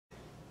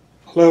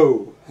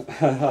Hello!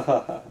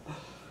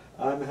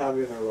 I'm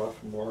having a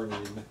rough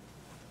morning.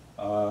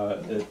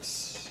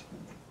 It's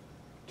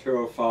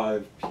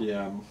 2:05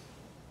 p.m.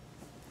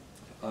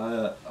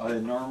 I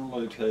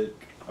normally take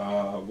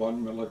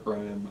 1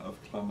 milligram of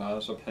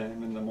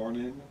clonazepam in the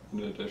morning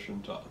in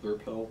addition to other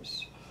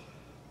pills.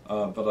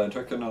 But I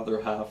took another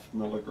 ½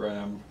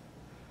 milligram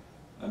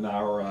an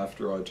hour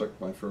after I took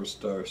my first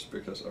dose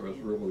because I was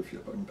really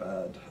feeling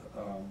bad.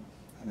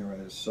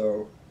 Anyways,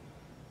 so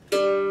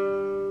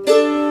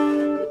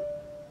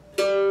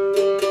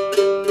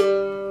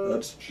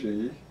that's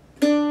G.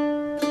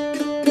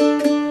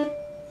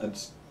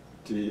 That's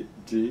D,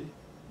 D,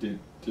 D,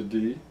 D,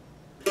 D,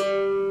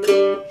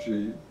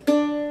 G,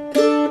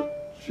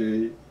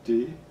 G,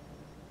 D,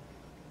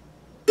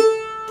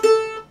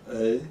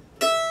 A,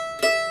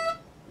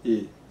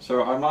 E.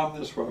 So I'm on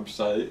this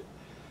website.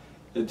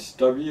 It's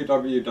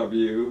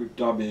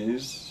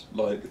www.dummies,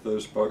 like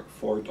this book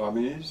for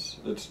dummies.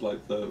 It's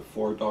like the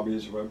For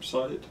Dummies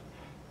website.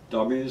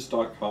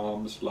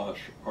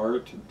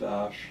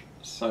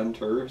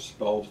 dummies.com/art-center,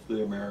 spelled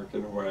the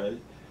American way,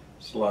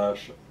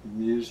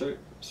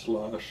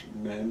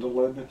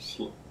 /music/mandolin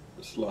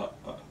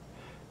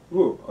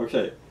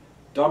okay.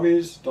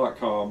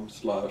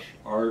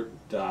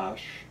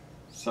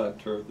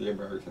 dummies.com/art-center, the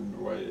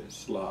American way,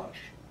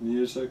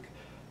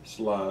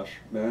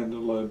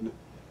 /music/mandolin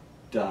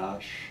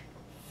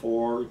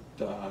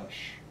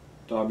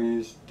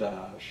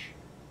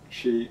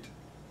 -for-dummies-cheat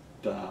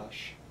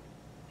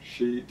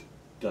sheet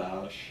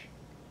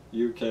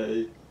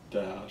UK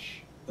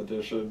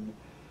edition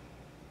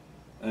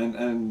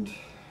and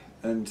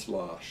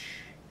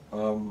slash.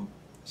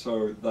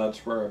 So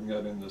that's where I'm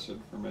getting this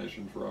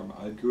information from.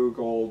 I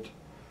googled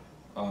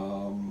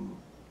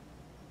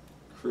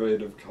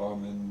Creative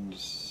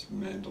Commons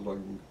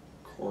mandolin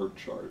chord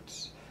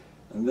charts.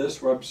 And this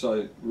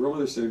website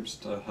really seems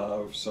to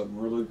have some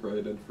really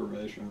great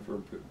information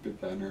for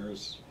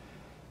beginners.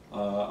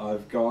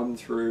 I've gone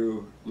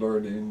through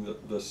learning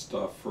this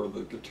stuff for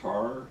the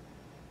guitar,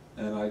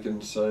 and I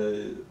can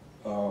say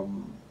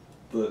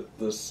that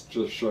this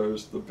just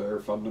shows the bare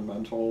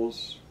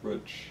fundamentals,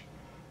 which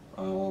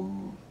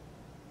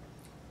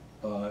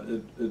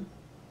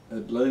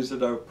it lays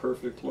it out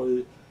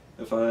perfectly.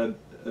 If I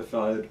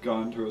had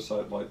gone to a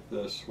site like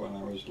this when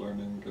I was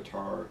learning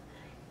guitar,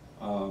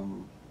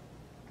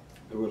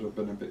 it would have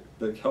been a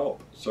big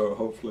help. So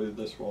hopefully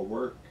this will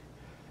work.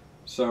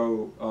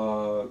 So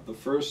the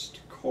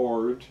first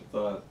chord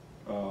that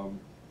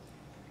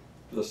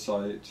the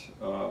site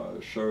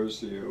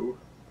shows you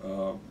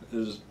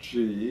is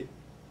G.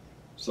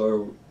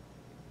 So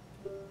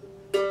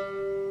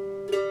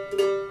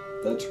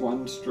that's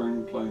one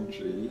string playing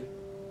G.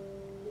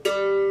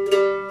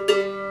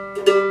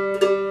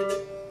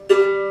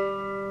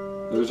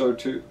 Those are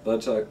two.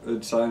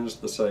 It sounds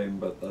the same,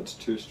 but that's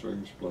two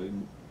strings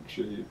playing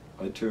G.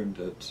 I tuned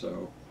it,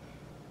 so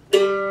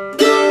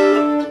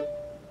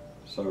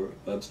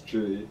that's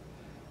G,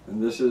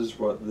 and this is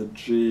what the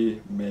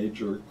G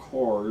major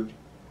chord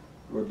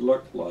would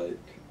look like.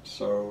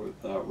 So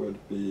that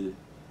would be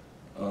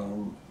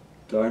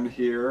down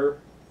here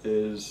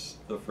is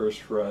the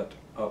first fret,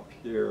 up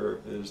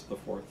here is the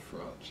 4th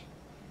fret,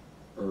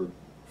 or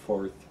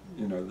 4th,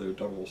 they're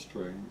double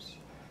strings.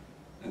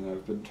 And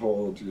I've been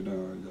told,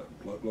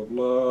 blah blah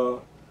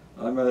blah.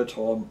 I'm a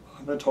tall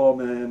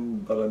man,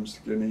 but I'm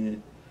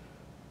skinny.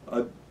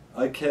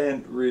 I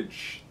can't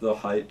reach the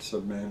heights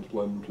of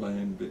mandolin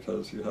playing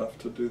because you have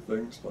to do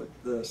things like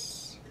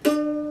this.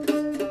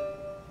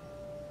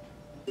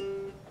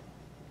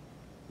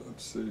 Let's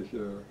see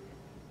here.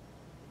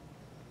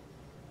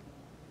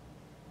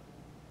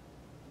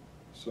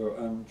 So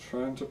I'm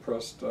trying to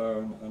press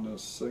down on a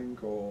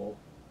single.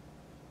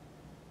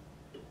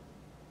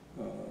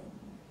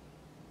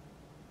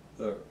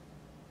 There.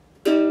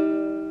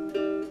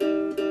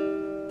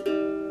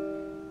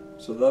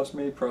 So that's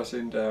me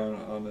pressing down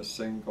on a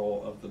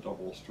single of the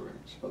double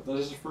strings. But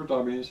this is for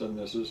dummies and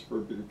this is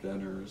for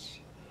beginners.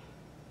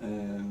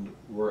 And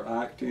we're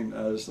acting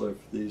as if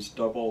these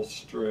double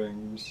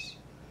strings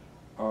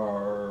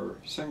are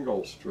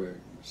single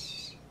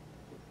strings.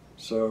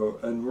 So,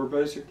 and we're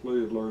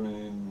basically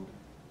learning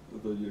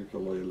the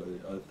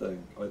ukulele, I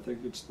think. I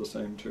think it's the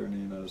same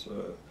tuning as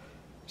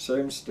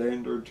same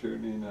standard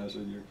tuning as a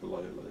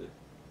ukulele.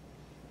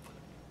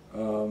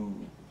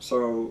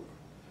 So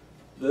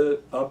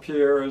up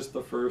here is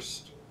the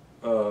first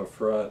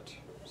fret,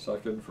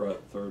 2nd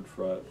fret, 3rd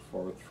fret,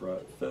 4th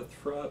fret, 5th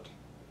fret.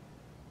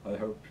 I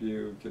hope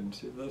you can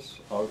see this.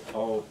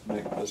 I'll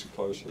make this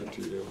closer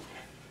to you.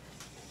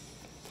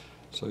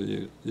 So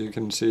you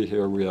can see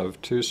here we have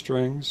two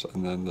strings,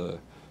 and then the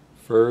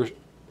first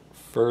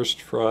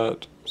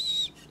fret,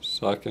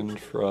 2nd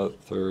fret,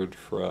 3rd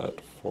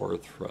fret,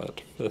 4th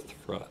fret, 5th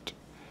fret.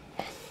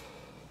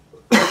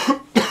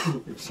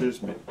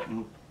 Excuse me.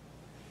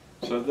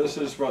 So this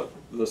is what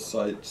the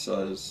site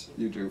says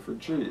you do for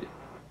G.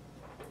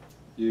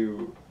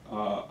 You,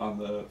 on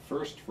the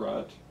 1st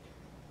fret,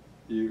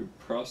 you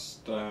press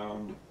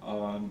down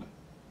on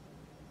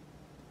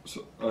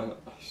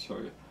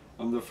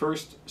on the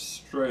first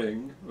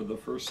string, or the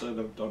first set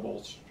of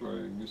double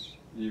strings,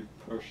 you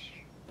push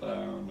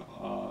down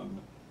on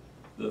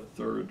the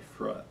 3rd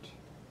fret.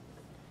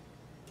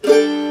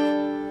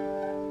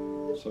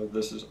 So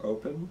this is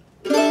open.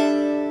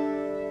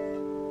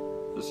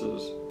 This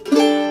is,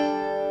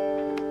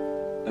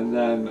 and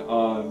then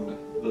on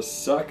the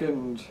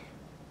second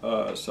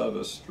set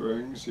of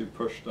strings, you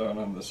push down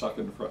on the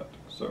 2nd fret.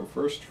 So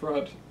 1st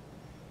fret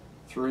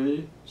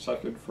 3,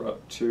 2nd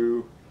fret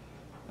 2,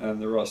 and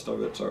the rest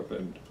of it's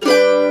open.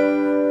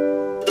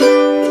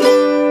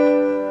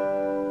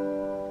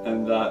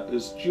 And that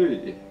is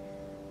G.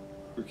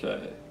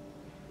 Okay,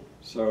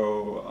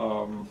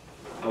 so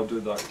I'll do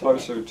that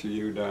closer to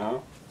you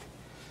now.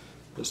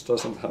 This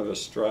doesn't have a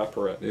strap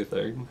or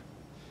anything.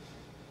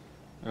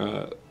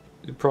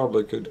 You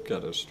probably could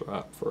get a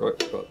strap for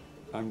it, but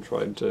I'm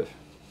trying to...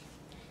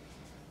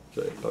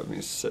 Okay, let me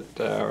sit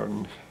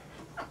down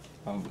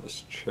on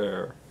this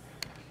chair.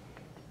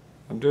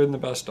 I'm doing the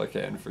best I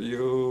can for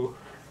you,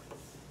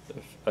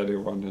 if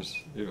anyone is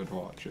even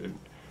watching.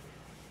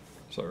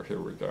 So here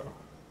we go.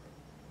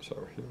 So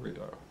here we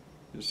go.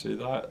 You see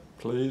that?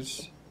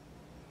 Please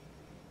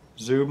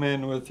zoom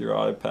in with your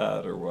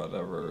iPad or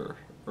whatever,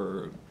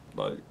 or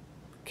like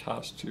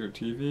cast to your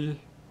TV.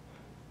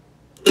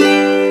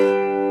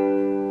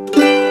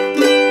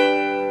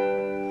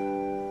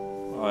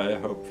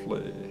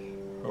 Hopefully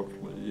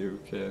you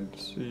can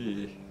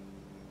see.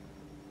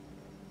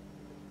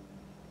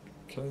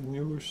 Can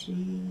you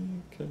see?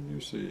 Can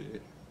you see?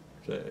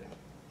 Okay,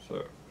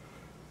 so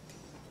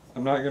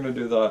I'm not going to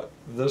do that.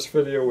 This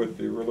video would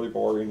be really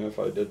boring if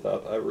I did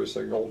that every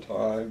single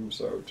time,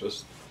 so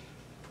just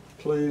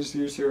please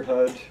use your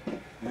head.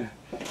 You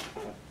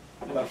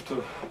have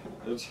to,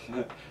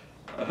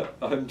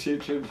 I'm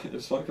teaching,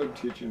 it's like I'm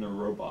teaching a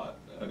robot.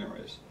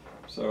 Anyways,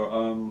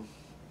 so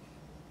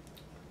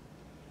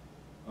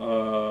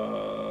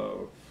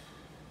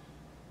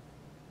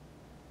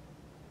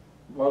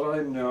what I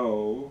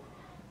know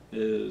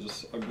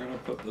is, I'm going to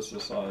put this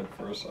aside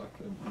for a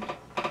second.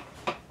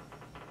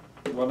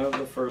 One of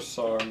the first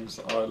songs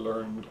I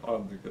learned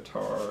on the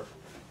guitar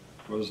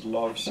was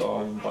Love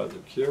Song by The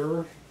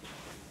Cure,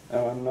 and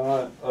I'm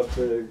not a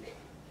big,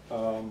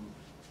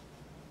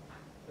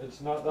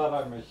 it's not that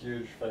I'm a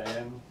huge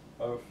fan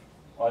of,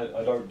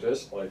 I don't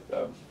dislike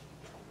them,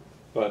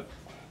 but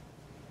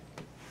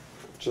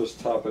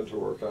just happened to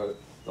work out.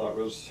 That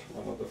was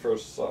one of the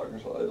first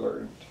songs I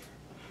learned.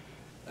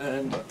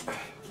 And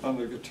on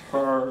the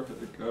guitar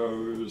it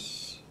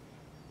goes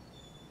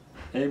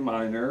A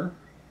minor,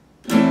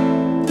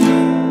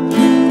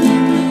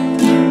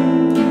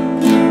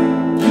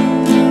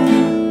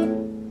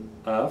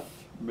 F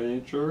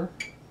major,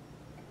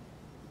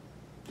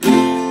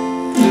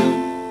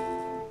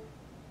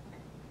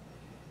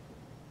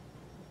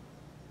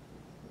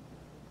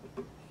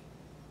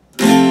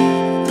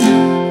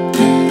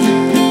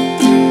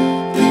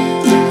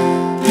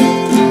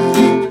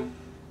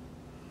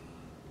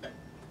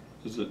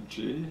 is it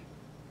G?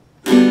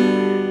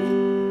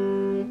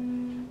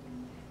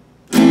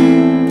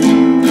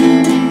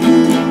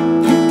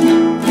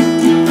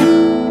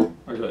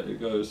 Okay, it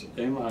goes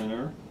A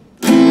minor,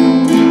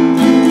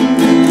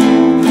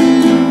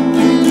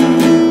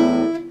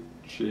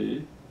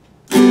 G,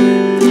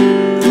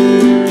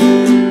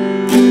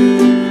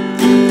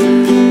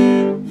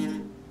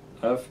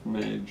 F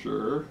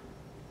major,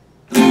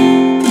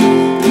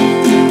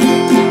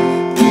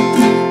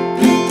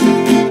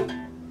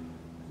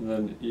 and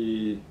then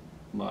E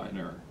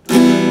minor.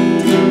 And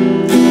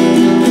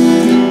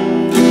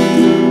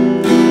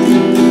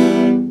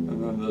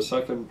then the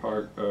second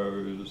part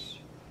goes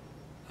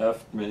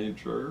F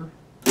major,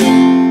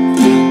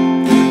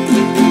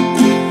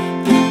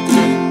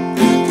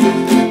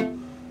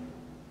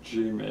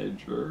 G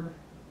major,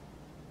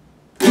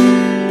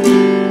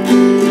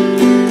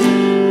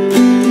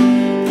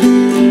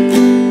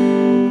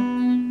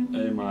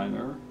 A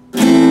minor,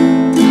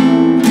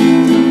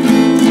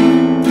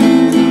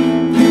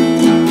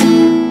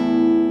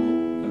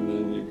 and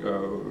then you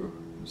go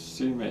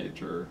C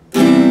major.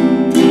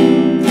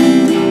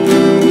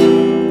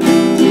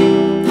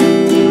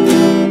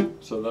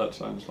 So that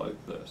sounds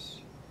like this.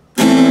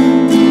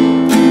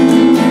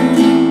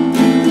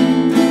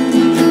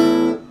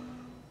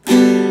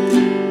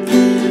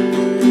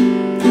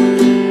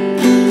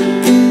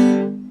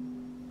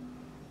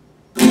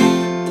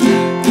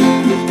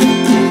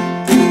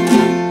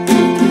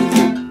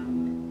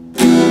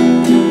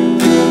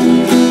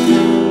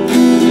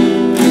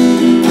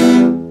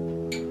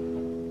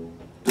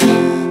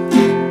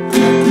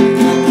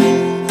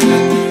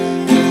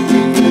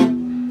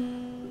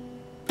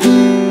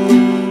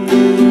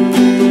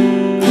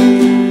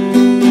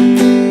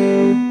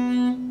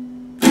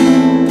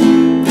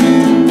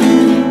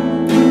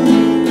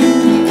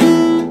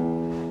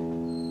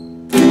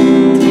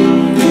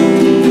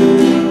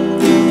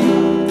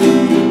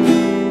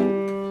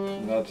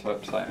 That's how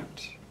it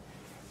sounds.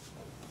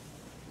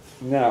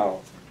 Now,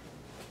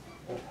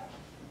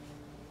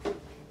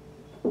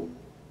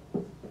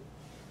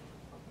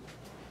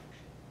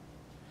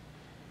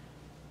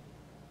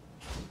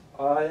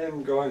 I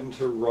am going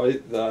to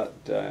write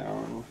that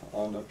down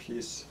on a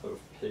piece of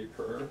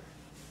paper.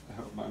 I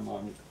hope my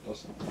mom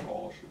doesn't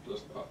call, she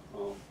just got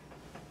home.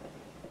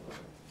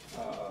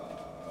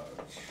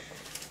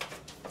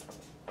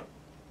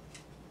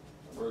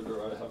 Where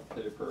do I have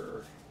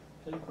paper?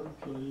 Paper,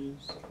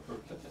 please.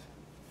 Okay,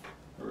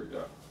 here we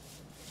go.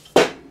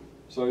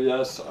 So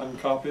yes, I'm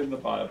copying the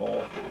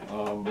Bible.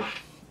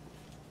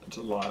 It's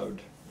loud.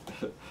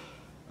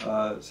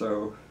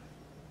 So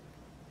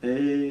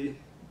A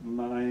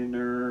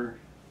minor,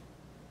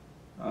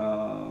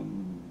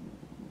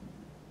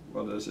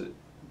 what is it?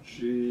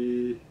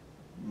 G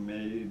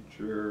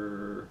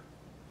major,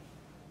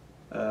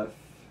 F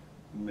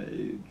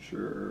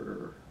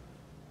major,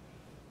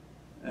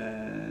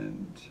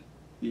 and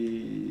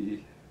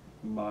E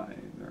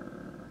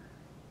minor.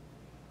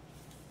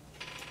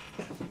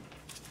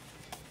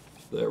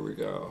 There we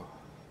go.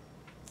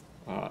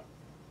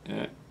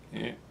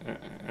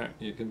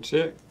 You can see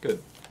it?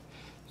 Good.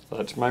 So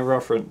that's my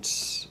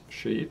reference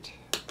sheet.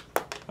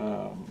 I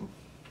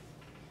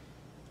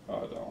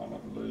don't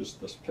want to lose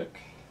this pick.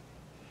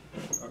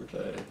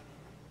 Okay.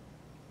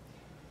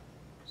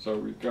 So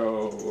we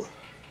go.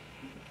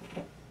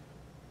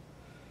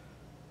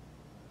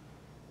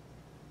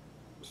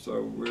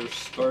 So we're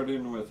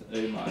starting with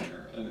A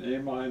minor. And A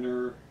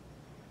minor,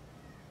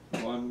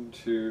 1,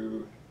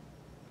 2,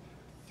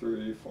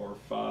 3, 4,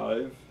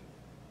 5.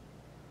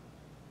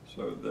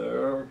 So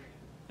there,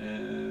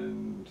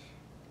 and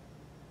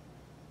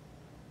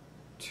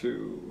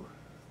 2.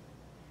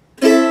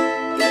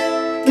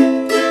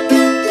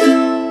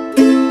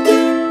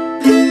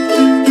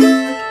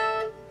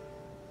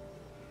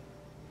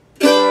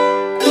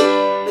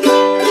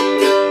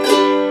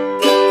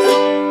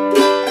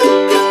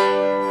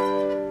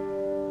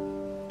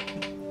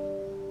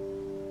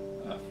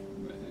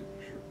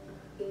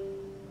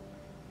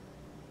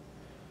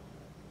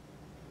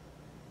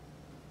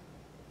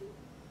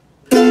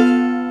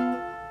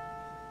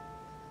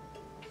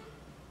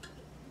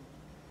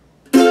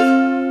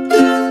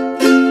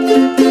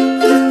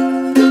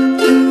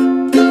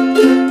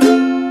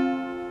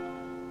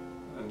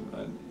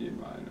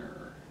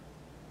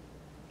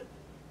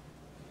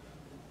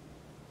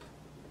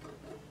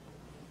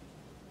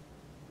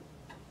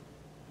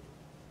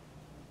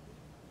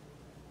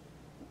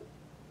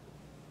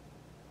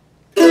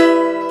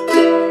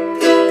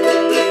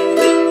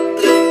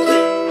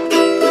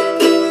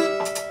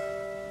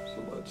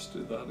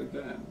 Do that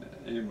again,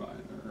 A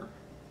minor.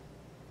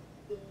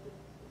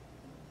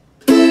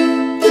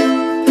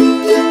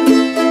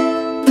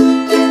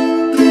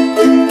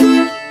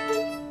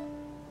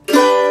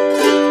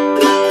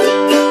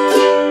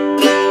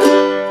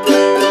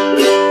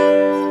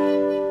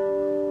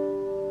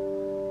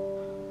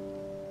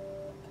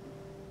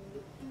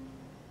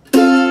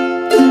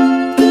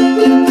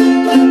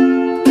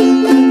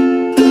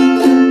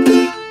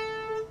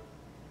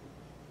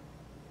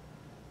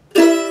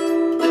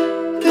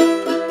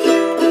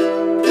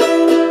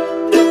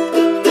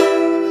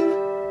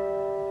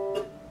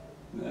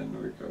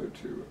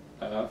 To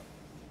F.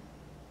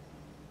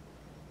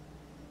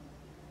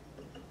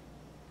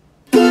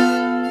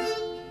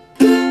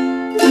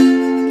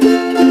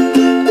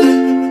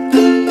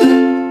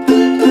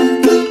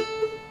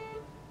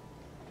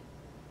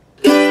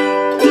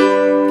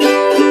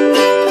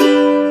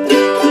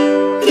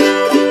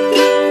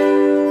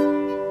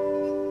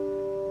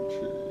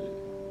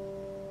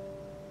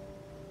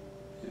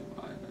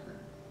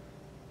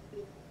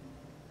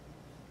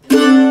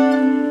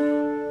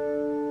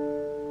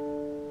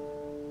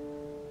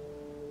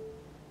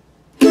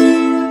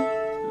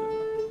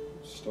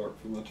 Start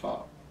from the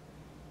top.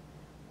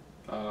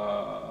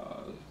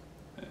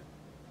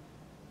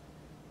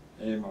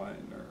 A minor.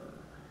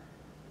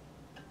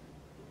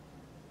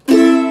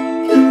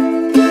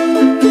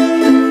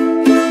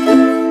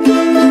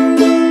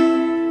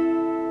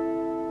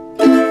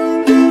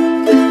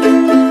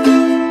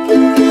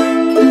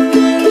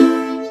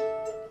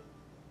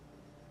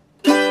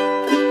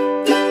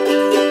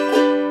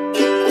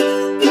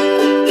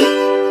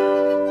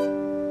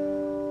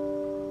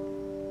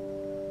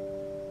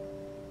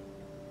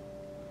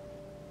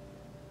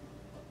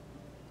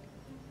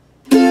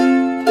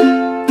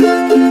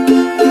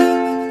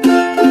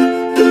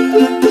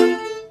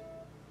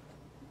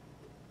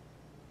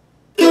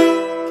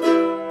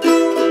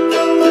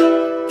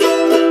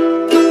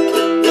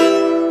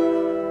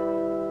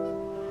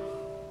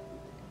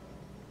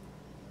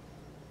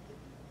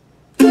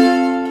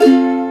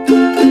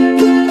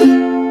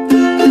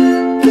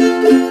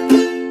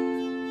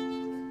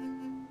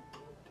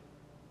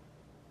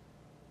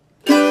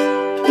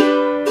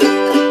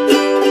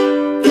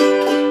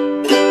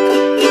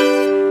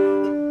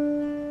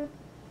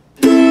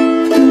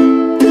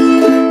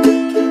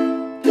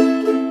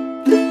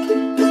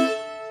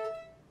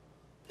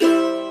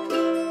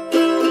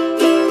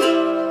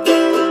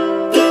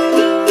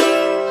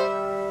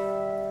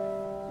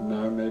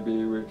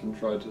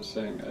 Try to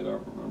sing. I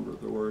don't remember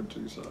the words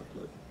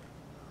exactly.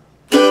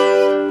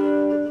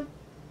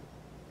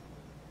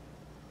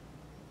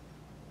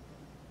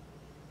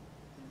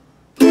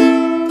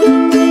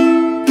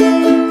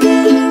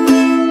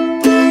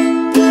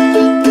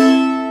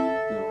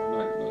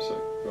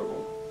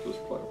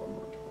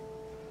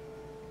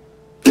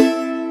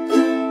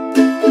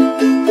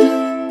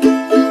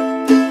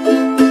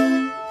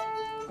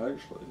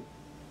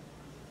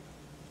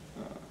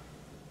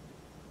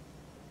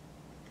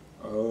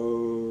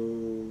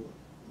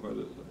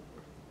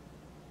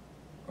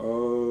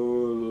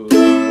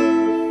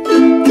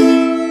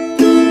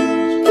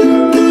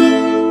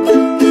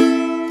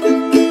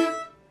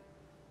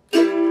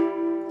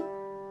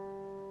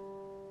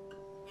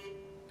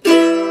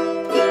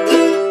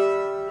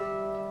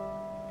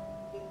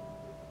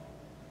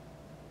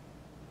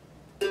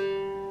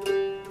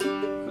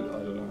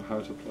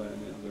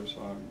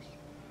 songs.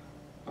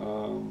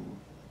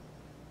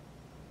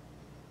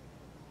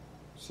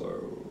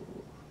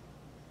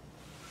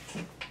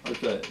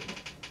 Okay,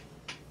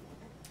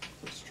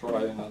 let's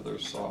try another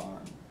song.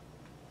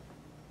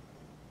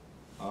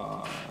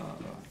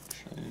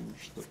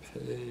 Change the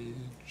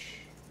page.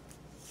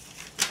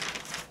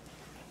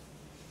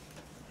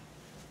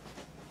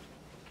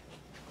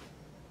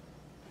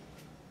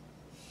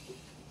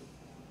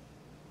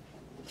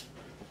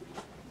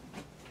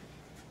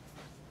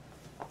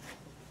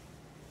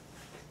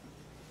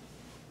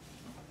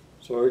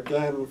 So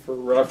again, for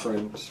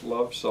reference,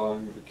 Love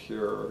Song, The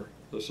Cure,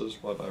 this is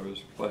what I was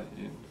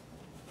playing.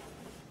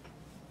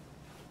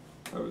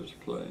 I was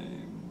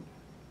playing...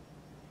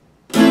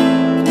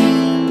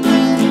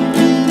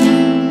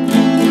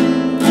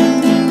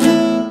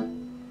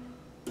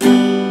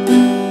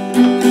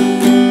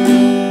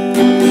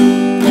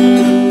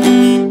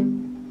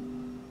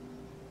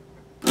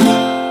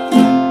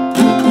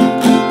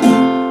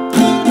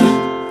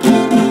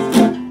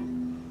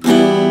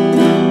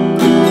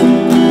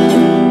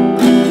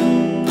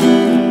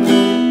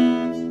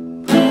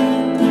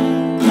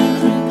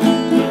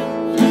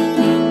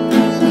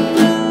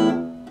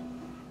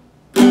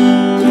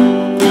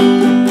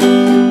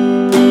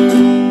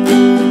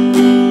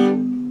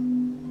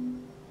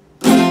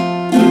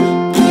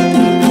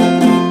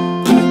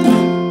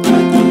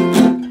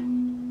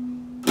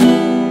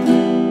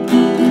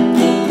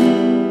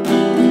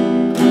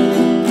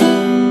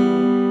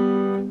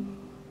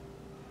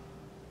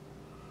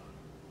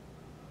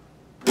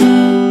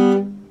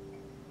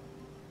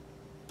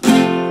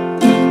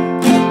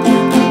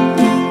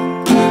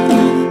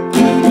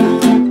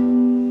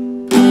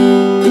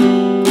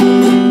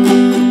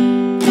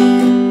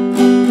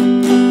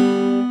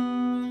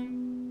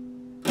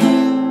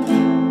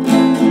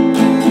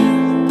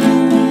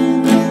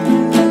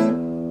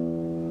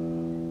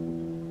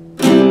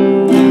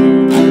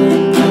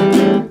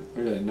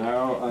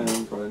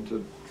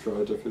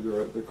 try to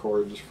figure out the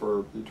chords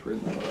for between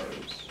the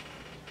bars.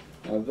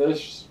 Now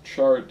this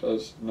chart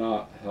does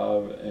not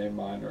have A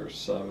minor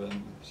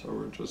 7, so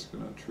we're just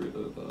going to treat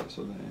it as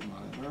an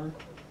A minor.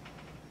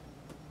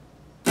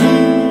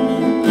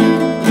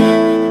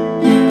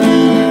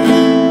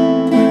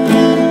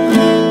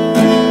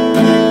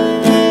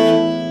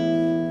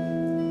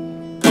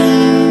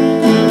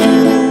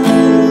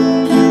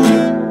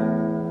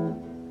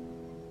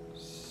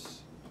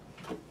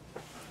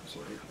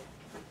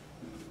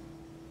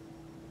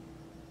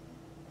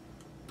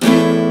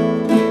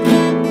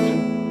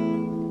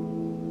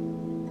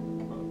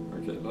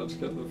 Okay, let's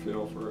get the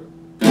feel for it.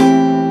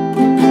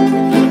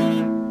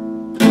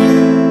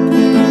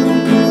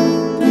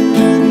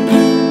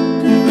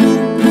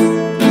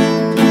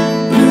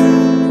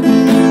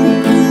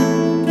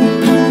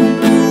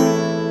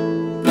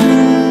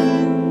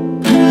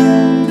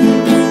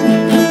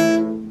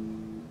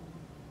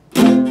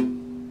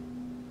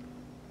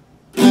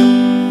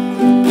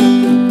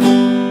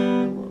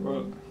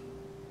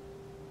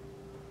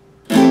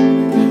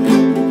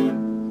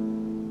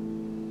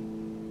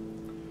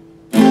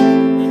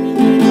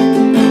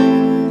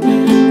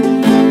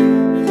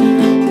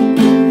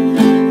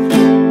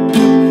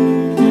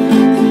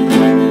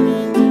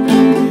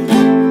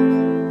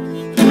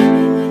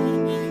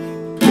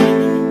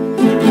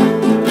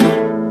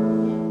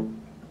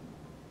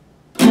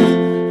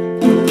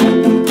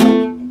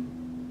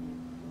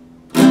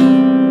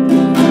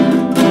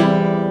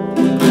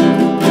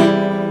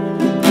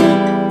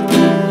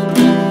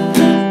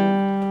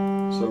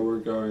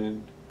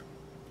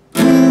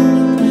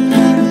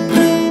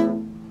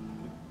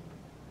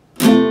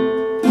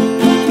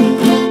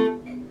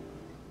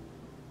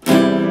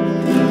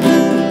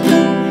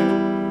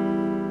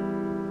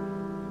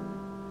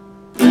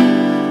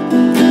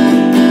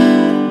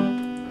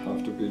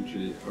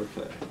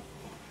 Okay,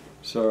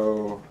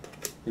 so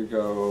we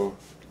go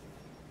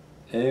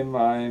A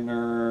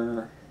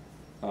minor,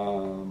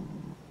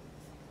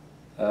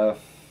 F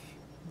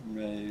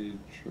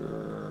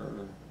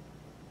major,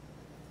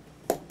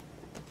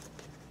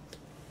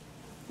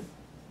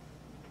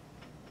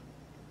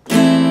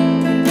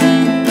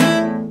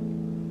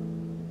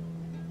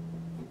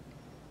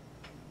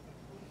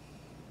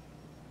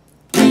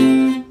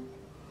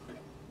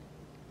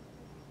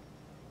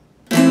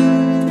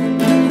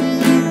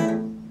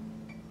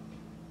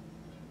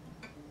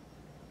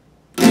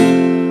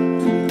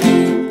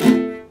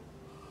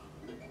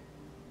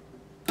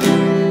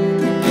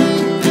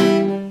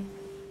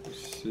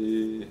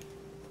 C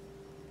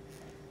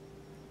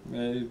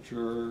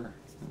major,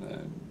 and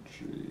then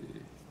G.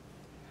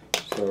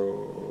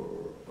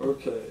 So,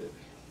 okay.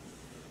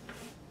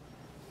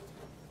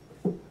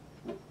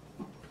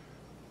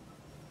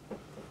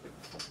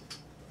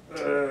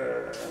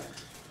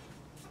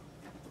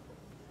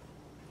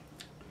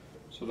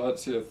 So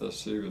let's see if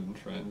this even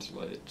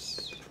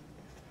translates.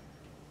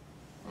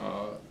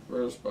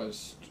 Where's my,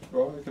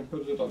 well, I can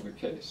put it on the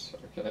case,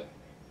 okay.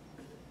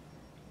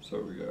 So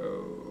we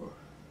go,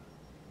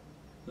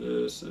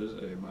 this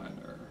is A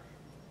minor.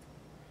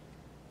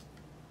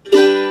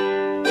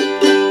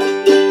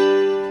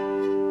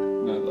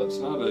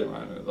 that's not A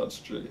minor, that's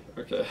G.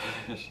 Okay,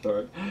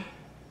 sorry.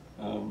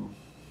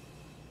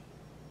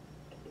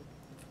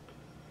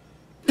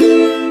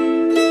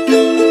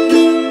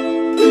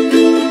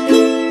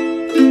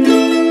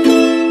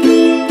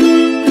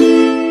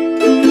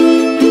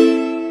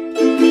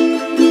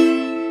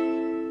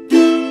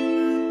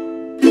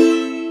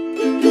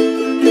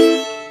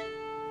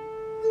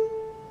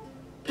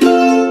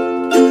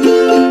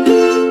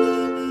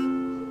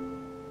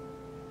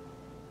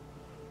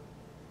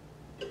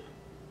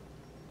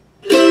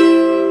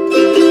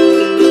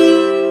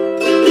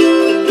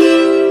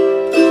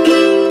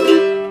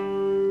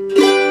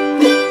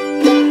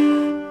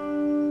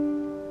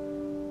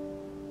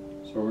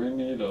 So we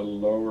need a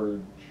lower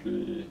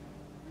G.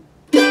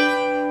 Let's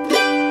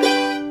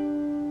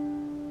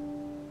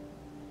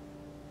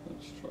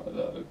try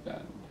that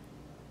again.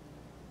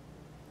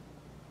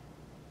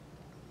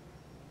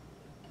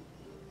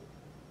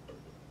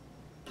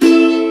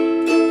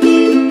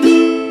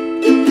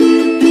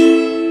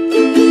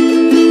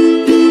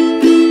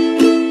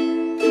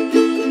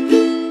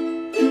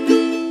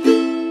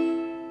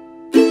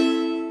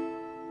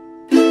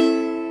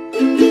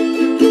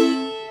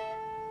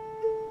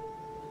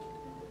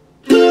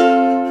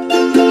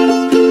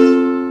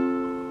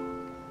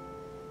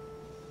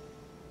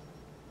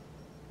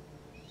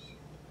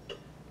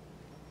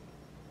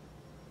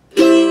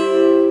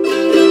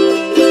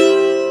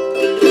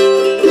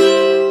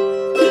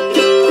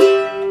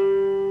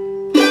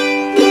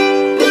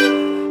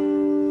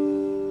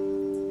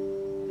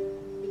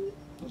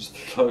 That's the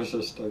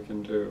closest I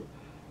can do.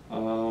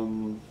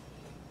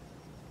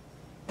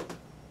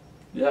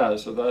 Yeah,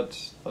 so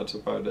that's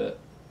about it.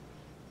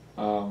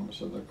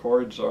 So the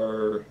chords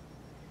are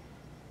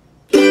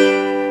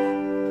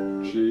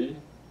G,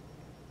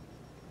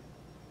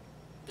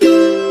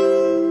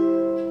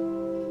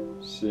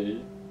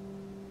 C,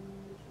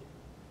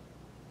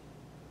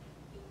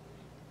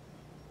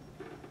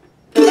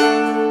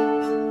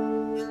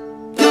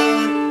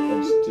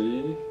 that's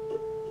D,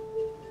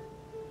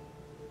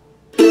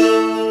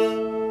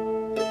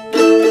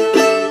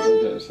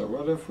 okay, so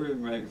what if we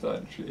make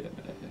that G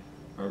and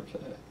A? Okay.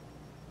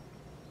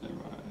 A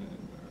minor.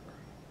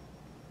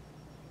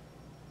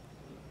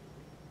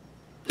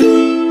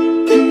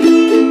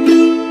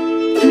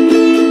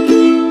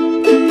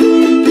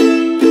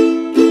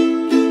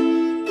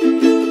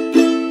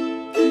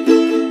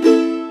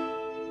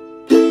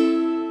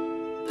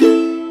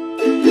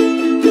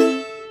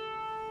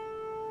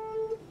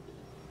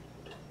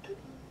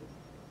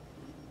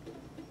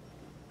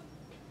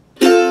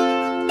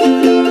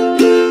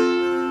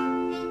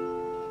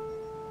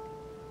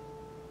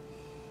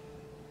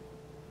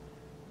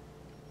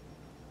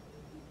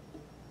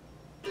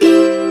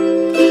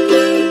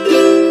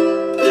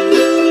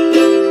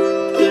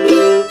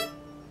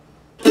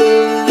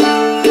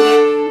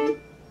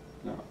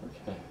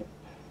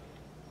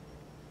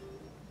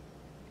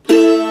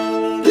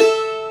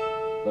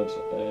 That's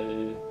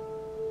A.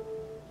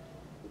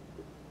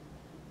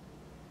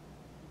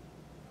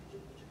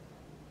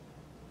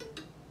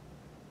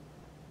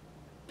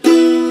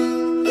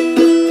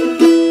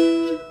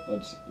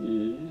 That's E,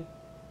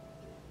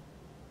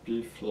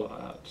 B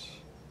flat.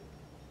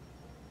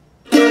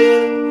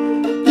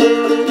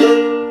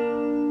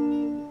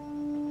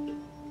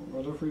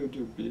 What if we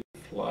do B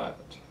flat?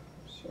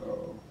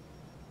 So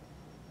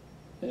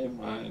A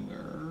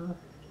minor.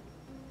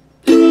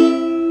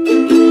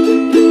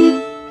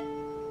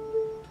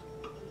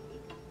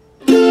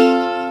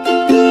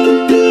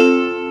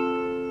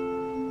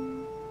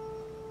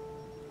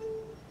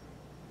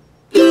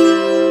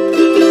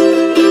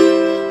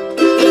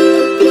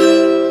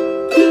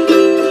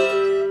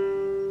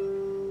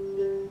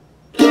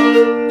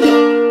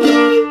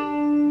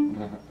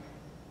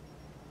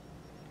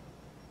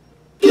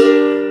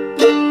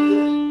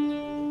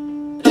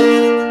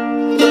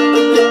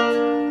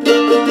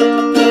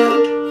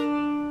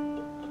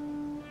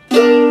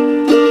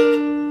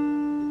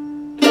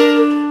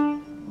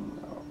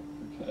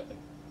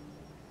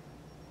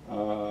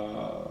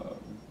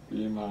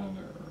 B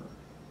minor.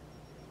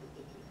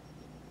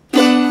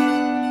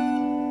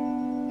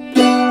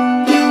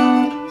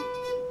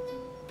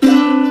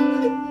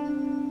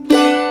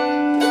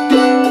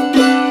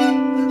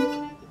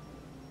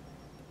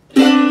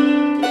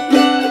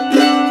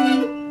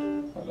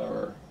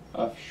 Whatever.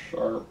 F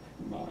sharp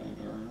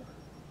minor.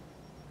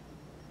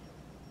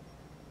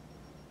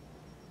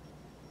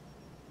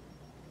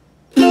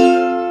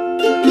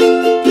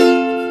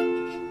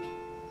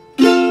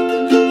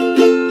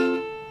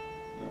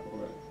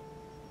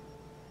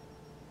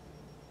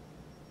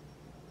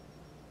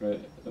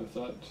 Wait, if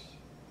that's...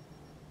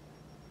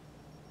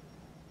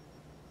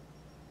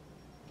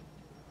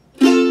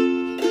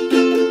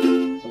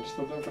 What's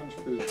the difference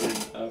between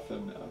F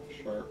and F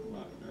sharp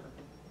minor?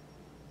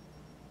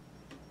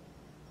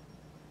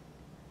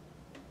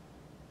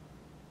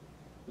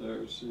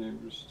 There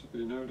seems to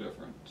be no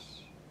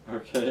difference.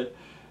 Okay,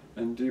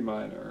 and D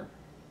minor.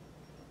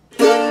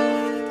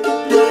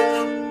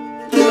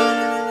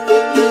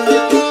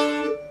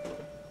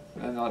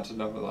 And that's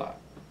enough of that.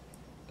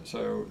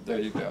 So there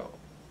you go.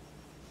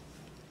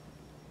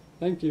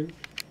 Thank you.